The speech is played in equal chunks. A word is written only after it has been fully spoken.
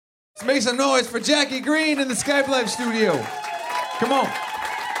Let's make some noise for Jackie Greene in the Skype Live Studio. Come on.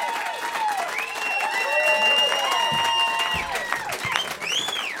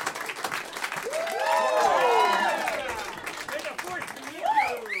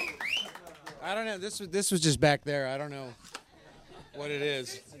 I don't know. This was just back there. I don't know what it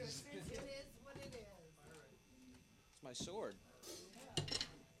is. It's my sword.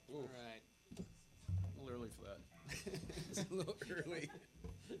 Ooh. All right. A little early for that. It's a little early.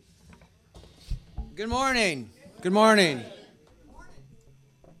 Good morning. Good morning.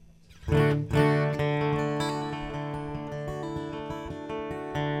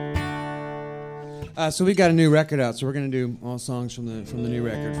 So we got a new record out, so we're gonna do all songs from the new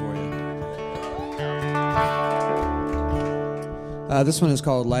record for you. This one is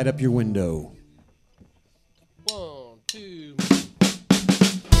called "Light Up Your Window." 1, 2.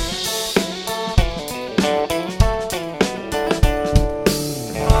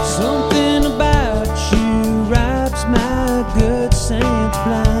 Something about you robs my good sense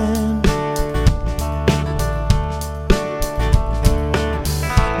blind.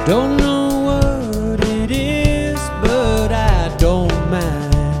 Don't know what it is, but I don't mind.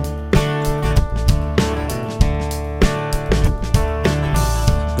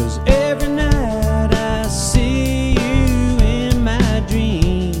 'Cause every night I see you in my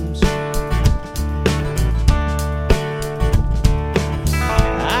dreams.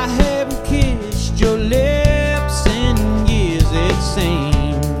 I haven't kissed your lips in years, it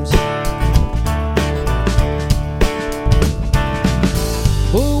seems.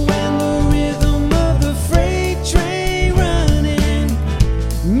 Oh, when the rhythm of the freight train running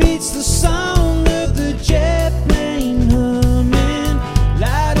meets the song of the jet plane humming,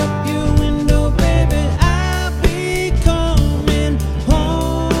 light up your window, baby, I'll be coming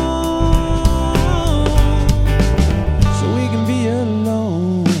home, so we can be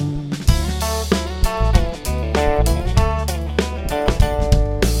alone.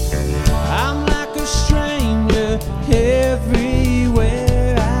 I'm like a stranger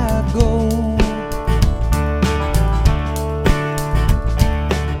everywhere I go.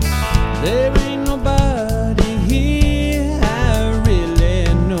 There ain't nobody here I really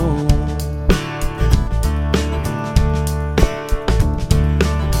know.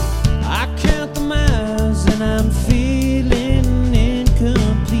 I count the miles and I'm feeling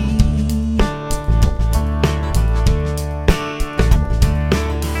incomplete.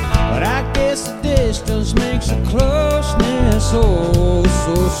 But I guess the distance makes the closeness oh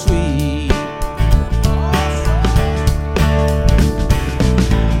so sweet.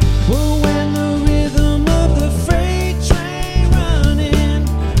 But when the rhythm of the freight train running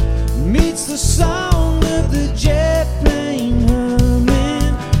meets the song of the jet plane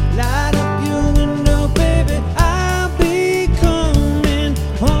humming, light up your window, baby, I'll be coming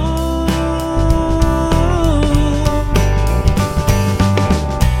home.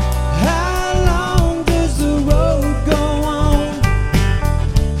 How long does the road go on?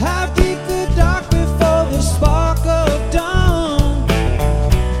 How deep the dark before the spark of dawn?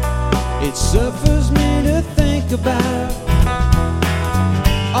 It suffers me to think about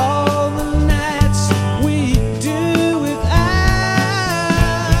all the nights we do without.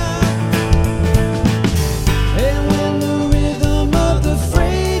 And when the rhythm of the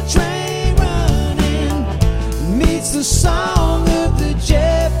freight train running meets the song of the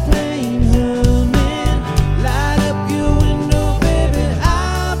jet plane humming, light up your window, baby,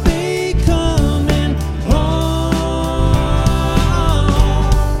 I'll be coming home.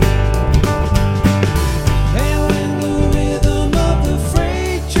 And when the rhythm of the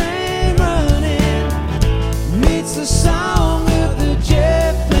freight train running meets the song of the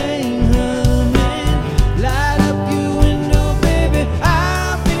jet plane humming, light up your window, baby,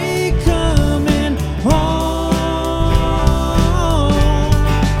 I'll be coming home,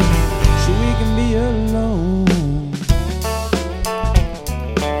 so we can be alone.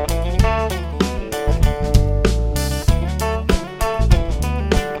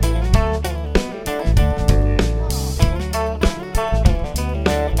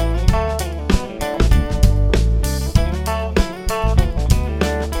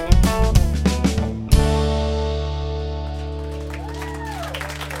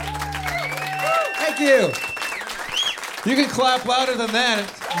 Thank you. You can clap louder than that.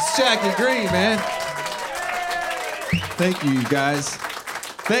 It's Jackie Greene, man. Thank you, you guys.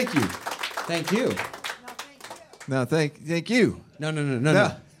 Thank you. Thank you. No, thank you. No.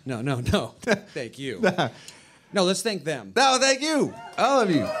 Thank you. No, let's thank them. No, thank you, all of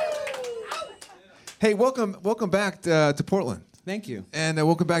you. Hey, welcome back to Portland. Thank you. And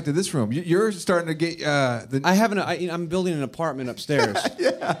welcome back to this room. You're starting to get I'm building an apartment upstairs.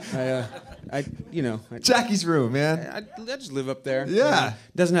 Yeah. Jackie's room, man. I just live up there. Yeah.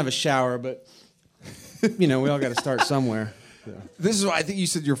 Doesn't have a shower, but we all got to start somewhere. So. This is why I think you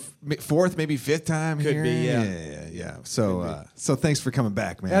said your fourth, maybe fifth time Could here. be, yeah. Yeah. So thanks for coming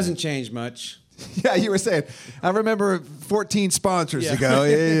back, man. It hasn't changed much. Yeah, you were saying. I remember 14 sponsors ago.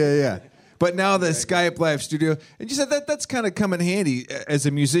 Yeah. But now the Skype Live Studio, and you said that's kind of come in handy as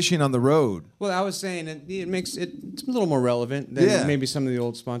a musician on the road. Well, I was saying it's a little more relevant than maybe some of the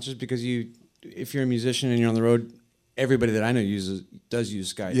old sponsors because if you're a musician and you're on the road, everybody that I know does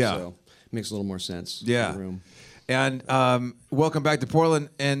use Skype. Yeah. So it makes a little more sense. Yeah. In the room. And welcome back to Portland.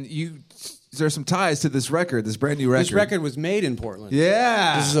 And there's some ties to this record, this brand new record. This record was made in Portland.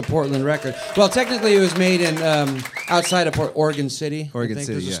 Yeah. This is a Portland record. Well, technically it was made in outside of Oregon City. Oregon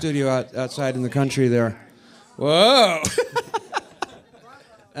City, There's a studio outside in the country there. Whoa.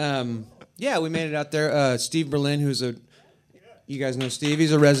 We made it out there. Steve Berlin, you guys know Steve.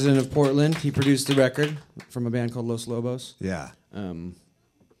 He's a resident of Portland. He produced the record from a band called Los Lobos. Yeah.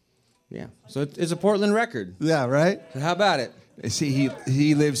 So it's a Portland record. Yeah, right? So how about it? See,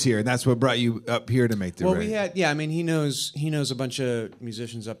 he lives here, and that's what brought you up here to make the record. Well, he knows a bunch of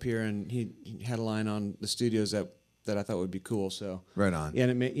musicians up here, and he had a line on the studios that I thought would be cool. So right on. Yeah,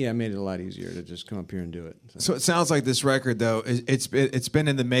 and it made it a lot easier to just come up here and do it. So it sounds like this record, though, it's been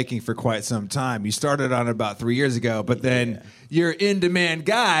in the making for quite some time. You started on it about 3 years ago, but then your in-demand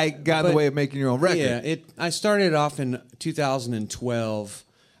guy got in the way of making your own record. Yeah, I started off in 2012,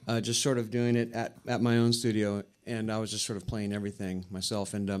 just sort of doing it at my own studio. And I was just sort of playing everything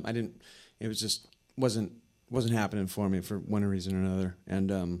myself, and wasn't happening for me for one reason or another.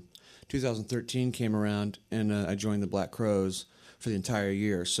 And 2013 came around, and I joined the Black Crowes for the entire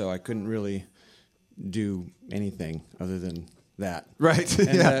year, so I couldn't really do anything other than that. Right.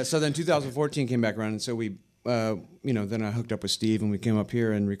 And, so then 2014 came back around, and so we, then I hooked up with Steve, and we came up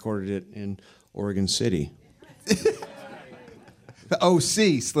here and recorded it in Oregon City. The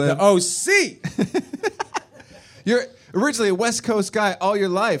OC, Slim. The OC. You're originally a West Coast guy all your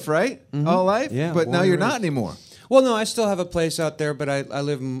life, right? Mm-hmm. All life? Yeah. But now you're not anymore. Well, no, I still have a place out there, but I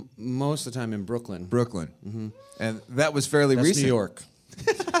live most of the time in Brooklyn. Mm-hmm. And that was fairly That's recent. New York.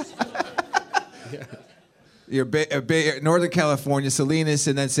 You're Northern California, Salinas,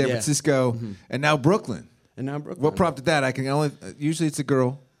 and then San Francisco, and now Brooklyn. What prompted that? Usually it's a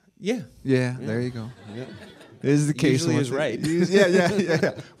girl. Yeah. Yeah, there you go. Yeah. This is the case. Usually is right.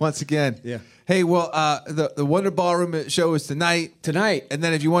 Yeah. Once again. Yeah. Hey, well, the Wonder Ballroom show is tonight. And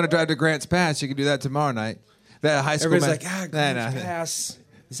then if you want to drive to Grants Pass, you can do that tomorrow night. That high school. Everybody's like, Grants Pass.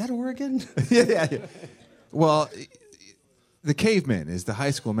 Is that Oregon? Yeah. Well, the caveman is the high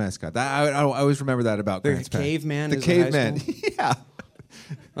school mascot. I always remember that about Grants Pass. Caveman. The is caveman. The high school? Yeah.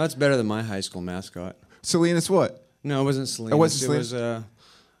 Well, that's better than my high school mascot. Salinas what? No, it wasn't Salinas. It wasn't Salinas?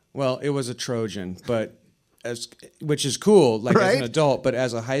 It was a Trojan, but which is cool, as an adult, but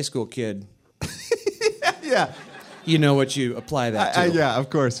as a high school kid, yeah, you know what you apply that to. Yeah,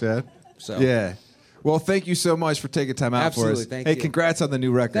 of course, man. So yeah. Well, thank you so much for taking time out for us. Absolutely, thank you. Hey, congrats on the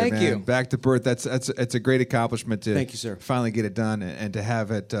new record, Thank man. you. Back to Birth. That's a great accomplishment to Thank you, sir. finally get it done and to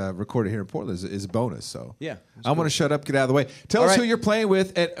have it recorded here in Portland is a bonus. So yeah, I'm going to shut up, get out of the way. Tell us who you're playing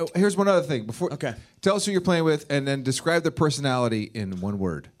with. And here's one other thing. Tell us who you're playing with, and then describe the personality in one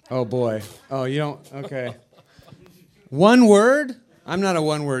word. Oh boy. Oh, you don't. Okay. One word? I'm not a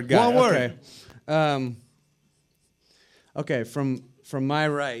one-word guy. One word. Okay. From my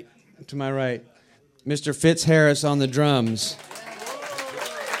right to my right, Mr. Fitz Harris on the drums.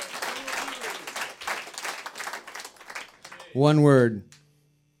 One word.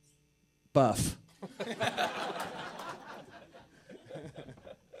 Buff.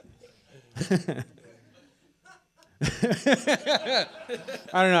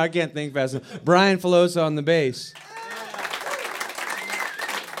 I don't know. I can't think fast enough. Brian Filosa on the bass.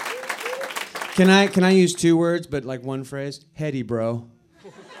 Can I use two words, but like one phrase? Heady, bro.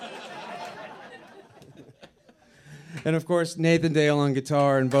 And of course, Nathan Dale on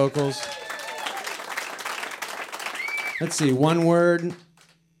guitar and vocals. Let's see, one word,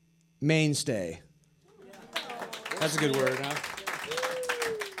 mainstay. That's a good word, huh?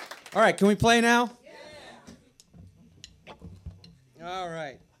 All right, can we play now? All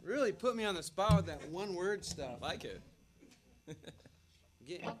right. Really put me on the spot with that one word stuff. I like it.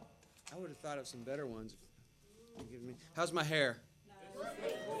 I would have thought of some better ones. How's my hair?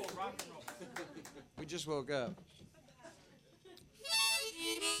 We just woke up. I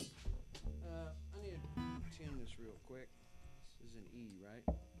need to tune this real quick. This is an E, right?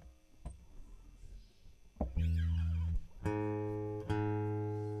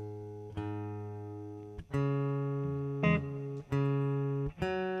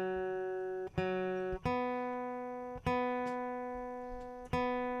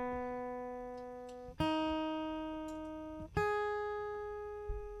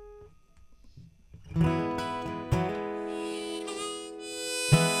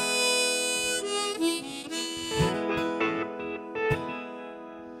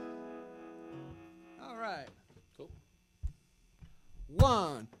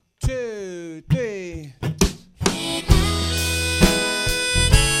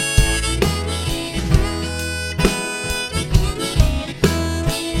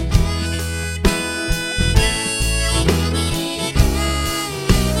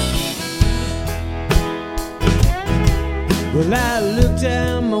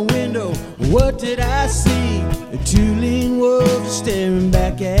 What did I see? Two lean wolves staring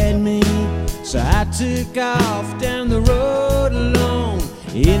back at me. So I took off down the road alone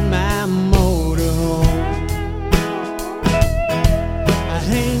in my motorhome. I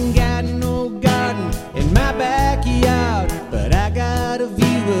ain't got no garden in my backyard, but I got a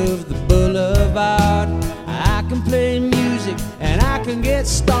view of the boulevard. I can play music and I can get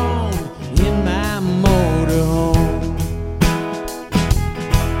stoned in my motorhome.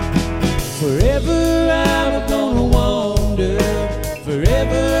 Forever I'm gonna wander,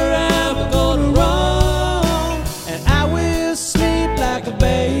 forever I'm gonna roam, and I will sleep like a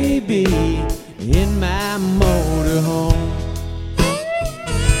baby in my motorhome.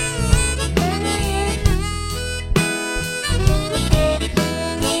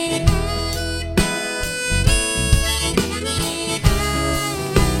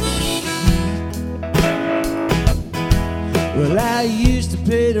 Well, I used to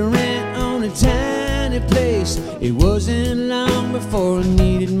pay the rent on a tiny place. It wasn't long before I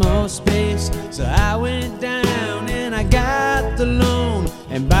needed more space. So I went down and I got the loan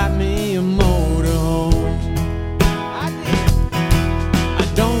and bought me a motorhome. I did. I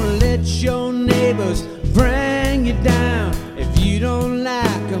don't let your neighbors bring you down. If you don't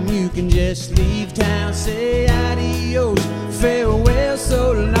like them, you can just leave town. Say adios, farewell,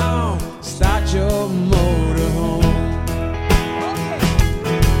 so long. Start your motorhome.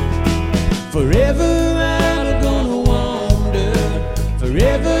 Forever I'm gonna wander,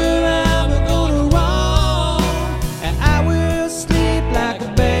 forever I'm gonna roam, and I will sleep like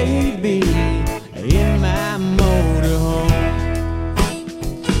a baby in my motorhome.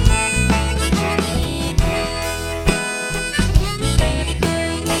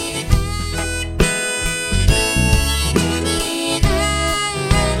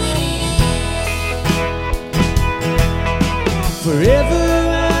 Forever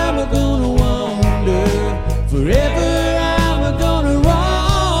forever I'm gonna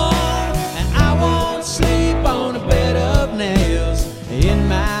roam, and I won't sleep on a bed of nails in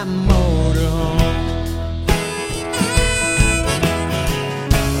my motorhome.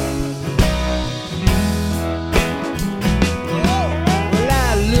 Well,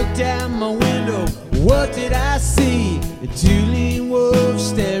 I looked out my window, what did I see? The two lean wolves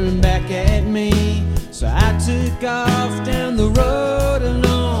staring back at me. So I took off down the road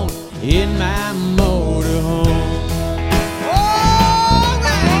alone in my motorhome.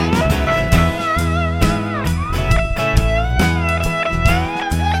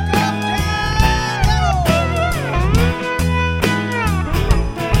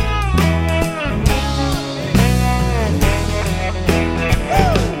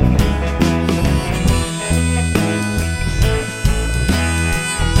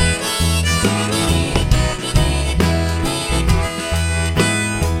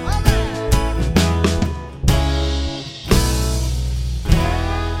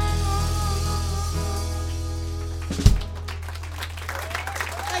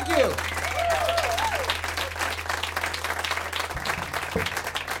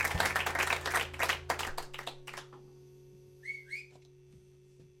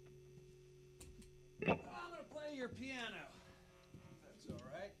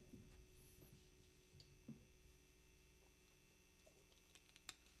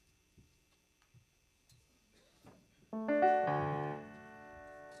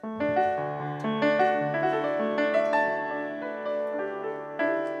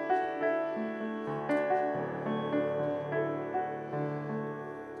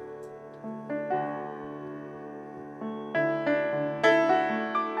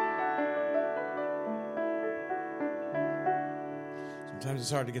 Sometimes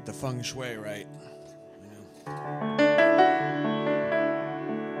it's hard to get the feng shui right.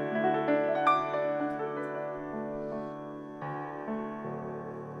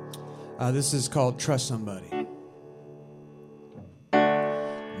 This is called Trust Somebody.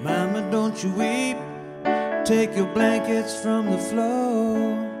 Mama, don't you weep. Take your blankets from the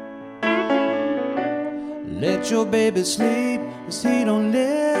floor. Let your baby sleep, 'cause he don't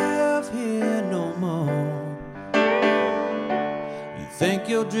live here no more. You think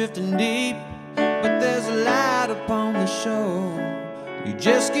you're drifting deep, but there's a light upon the shore. You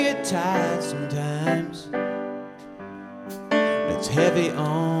just get tired sometimes. That's heavy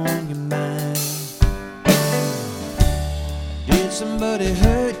on your mind. Did somebody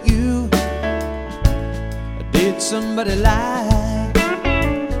hurt you? Or did somebody lie?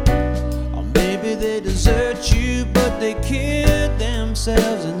 Or maybe they desert you, but they killed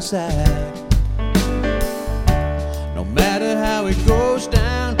themselves inside. No matter how it goes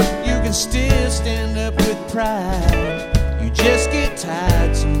down, you can still stand up with pride. You just get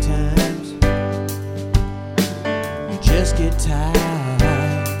tired sometimes. just get tired.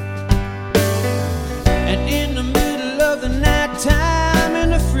 And in the middle of the night time, in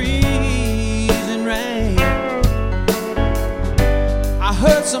the freezing rain, I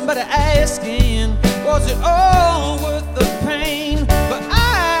heard somebody asking, was it all worth the pain? But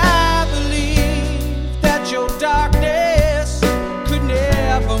I believe that your darkness could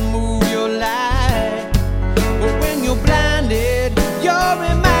never move your light. But when you're blinded, you're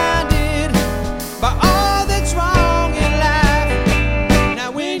reminded by all that's wrong in life.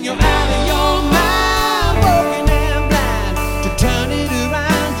 Now when you're out of your mind, broken and blind, to turn it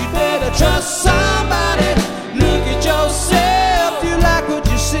around, you better trust somebody. Look at yourself, you like what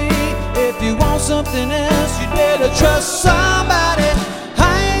you see. If you want something else, you better trust somebody.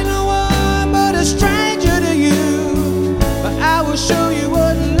 I ain't no one but a stranger to you, but I will show you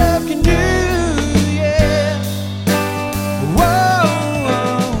what love can do. Yeah. Whoa,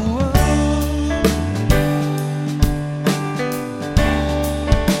 whoa, whoa.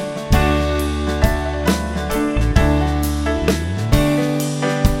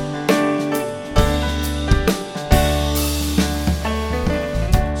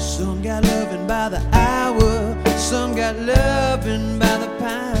 Some got loving by the hour, some got loving by the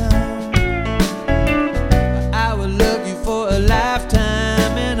pound. I will love you for a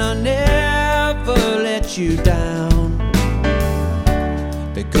lifetime, and I'll never let you down.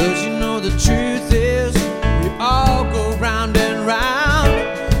 Because you know the truth is, we all go round and round.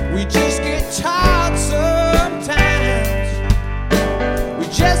 We just get tired sometimes. We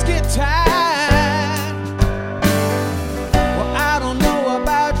just get tired. Well, I don't know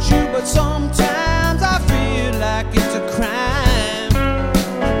about you, but sometimes I feel like it's a crime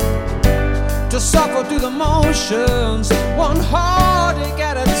to suffer through the motions, one heartache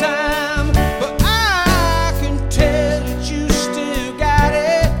at a time. But I can tell that you still got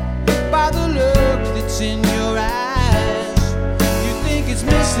it by the look that's in your eyes. You think it's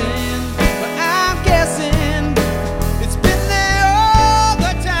missing, but I'm guessing it's been there all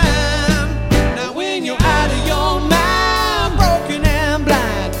the time. Now when you're out of your mind, broken and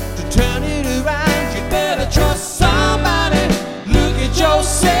blind, to turn it around, you better trust somebody. Look at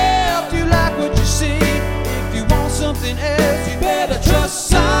yourself, you like what you see. If you want something else, you better trust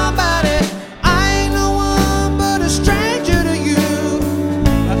somebody. I ain't no one but a stranger to you,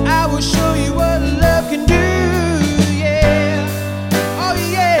 but I will show you what love can do. Yeah, oh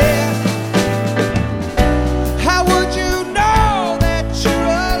yeah. How would you know that you're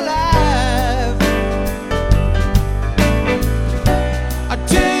alive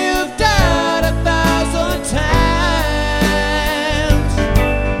until you've died 1,000 times?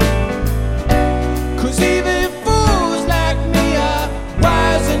 'Cause even fools like me are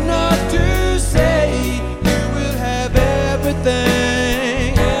wise enough to say you will have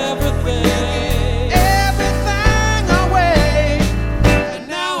everything, everything away. And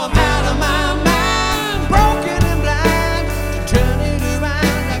now I'm out of my mind, broken and blind, to turn it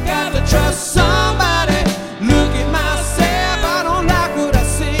around. I gotta trust somebody. Look at myself, I don't like what I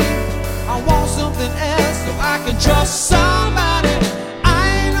see. I want something else so I can trust somebody. I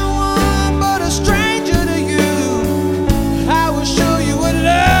ain't no one but a stranger to you. I will show you what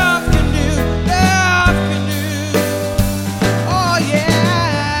love can do. Love can do. Oh yeah.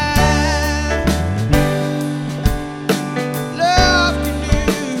 Love can do.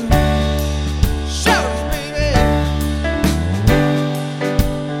 Show us, baby.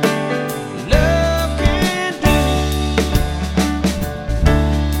 Love can do.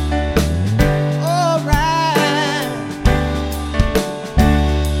 All right.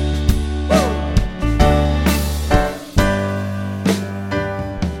 Whoa.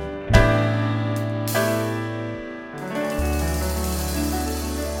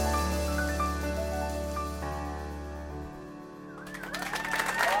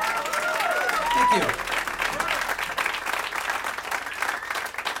 Thank you.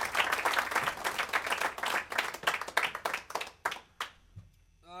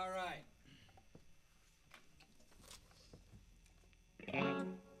 All right.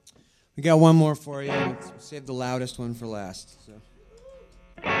 We got one more for you. Let's save the loudest one for last. So.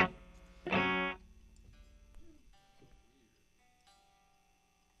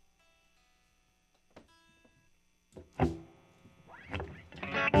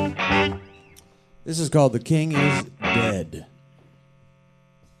 This is called The King is Dead.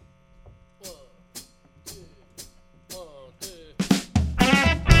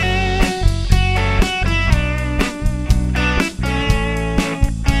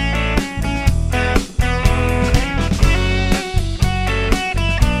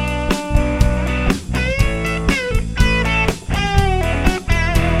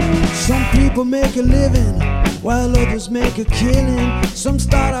 people make a living while others make a killing. Some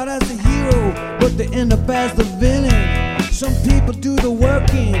start out as the hero, but they end up as the villain. Some people do the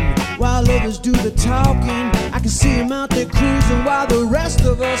working while others do the talking. I can see them out there cruising while the rest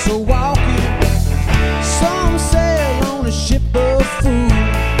of us are walking. Some sail on a ship of fools.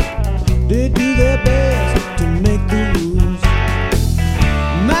 They do their best to make the rules.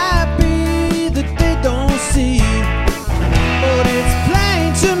 Might be that they don't see, but it's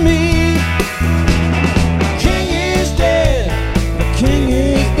plain to me. The king is dead, the king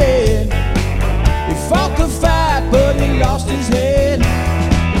is dead. He fought the fight, but he lost his head.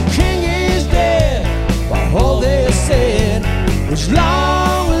 The king is dead, while all they said was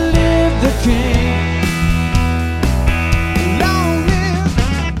long live the king. Long live.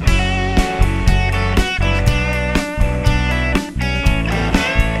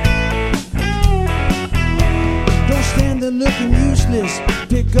 Don't stand there looking useless.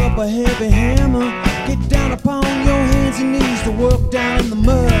 Pick up a heavy hammer. Get down upon your hands and knees to work down in the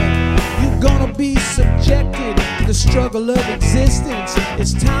mud. You're gonna be subjected to the struggle of existence.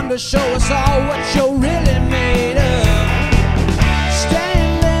 It's time to show us all what you're really made of.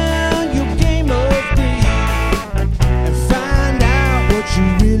 Stand down your game of greed and find out what you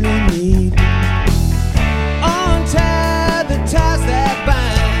really need. Untie the ties that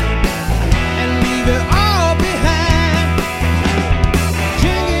bind and leave it all behind. The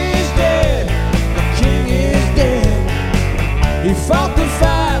king is dead, the king is dead. He fought the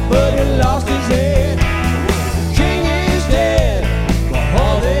fight, but he lost his head. The king is dead, but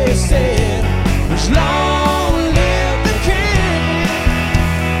all they said was long live the king.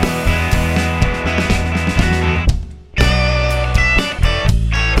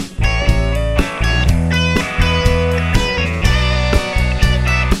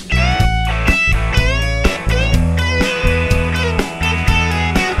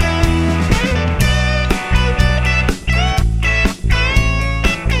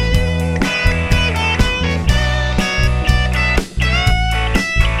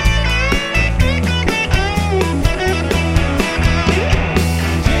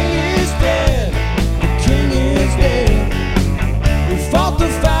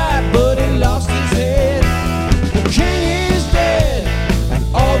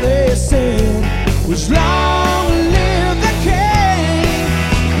 Was long live the king.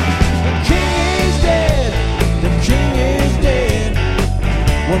 The king is dead, the king is dead.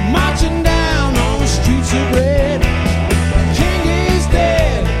 We're marching down on the streets of red. The king is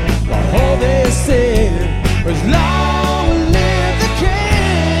dead, but all they said was long live the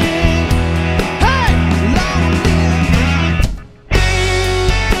king. Hey, long live.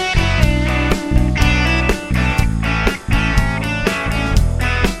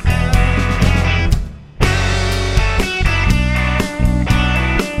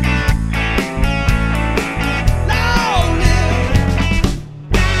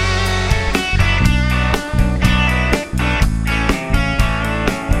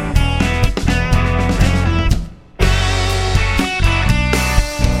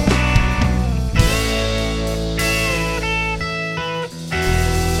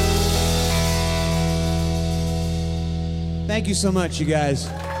 Thank you so much, you guys.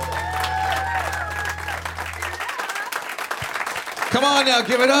 Come on now,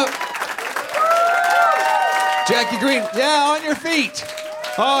 give it up. Jackie Greene. Yeah, on your feet.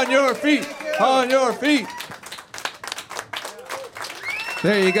 On your feet. On your feet.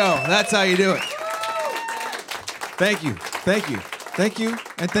 There you go. That's how you do it. Thank you. Thank you. Thank you.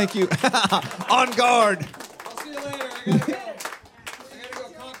 And thank you. On guard. I'll see you later. I gotta go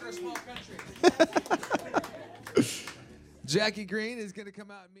conquer a small country. Jackie Greene is going to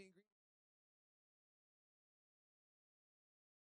come out and meet.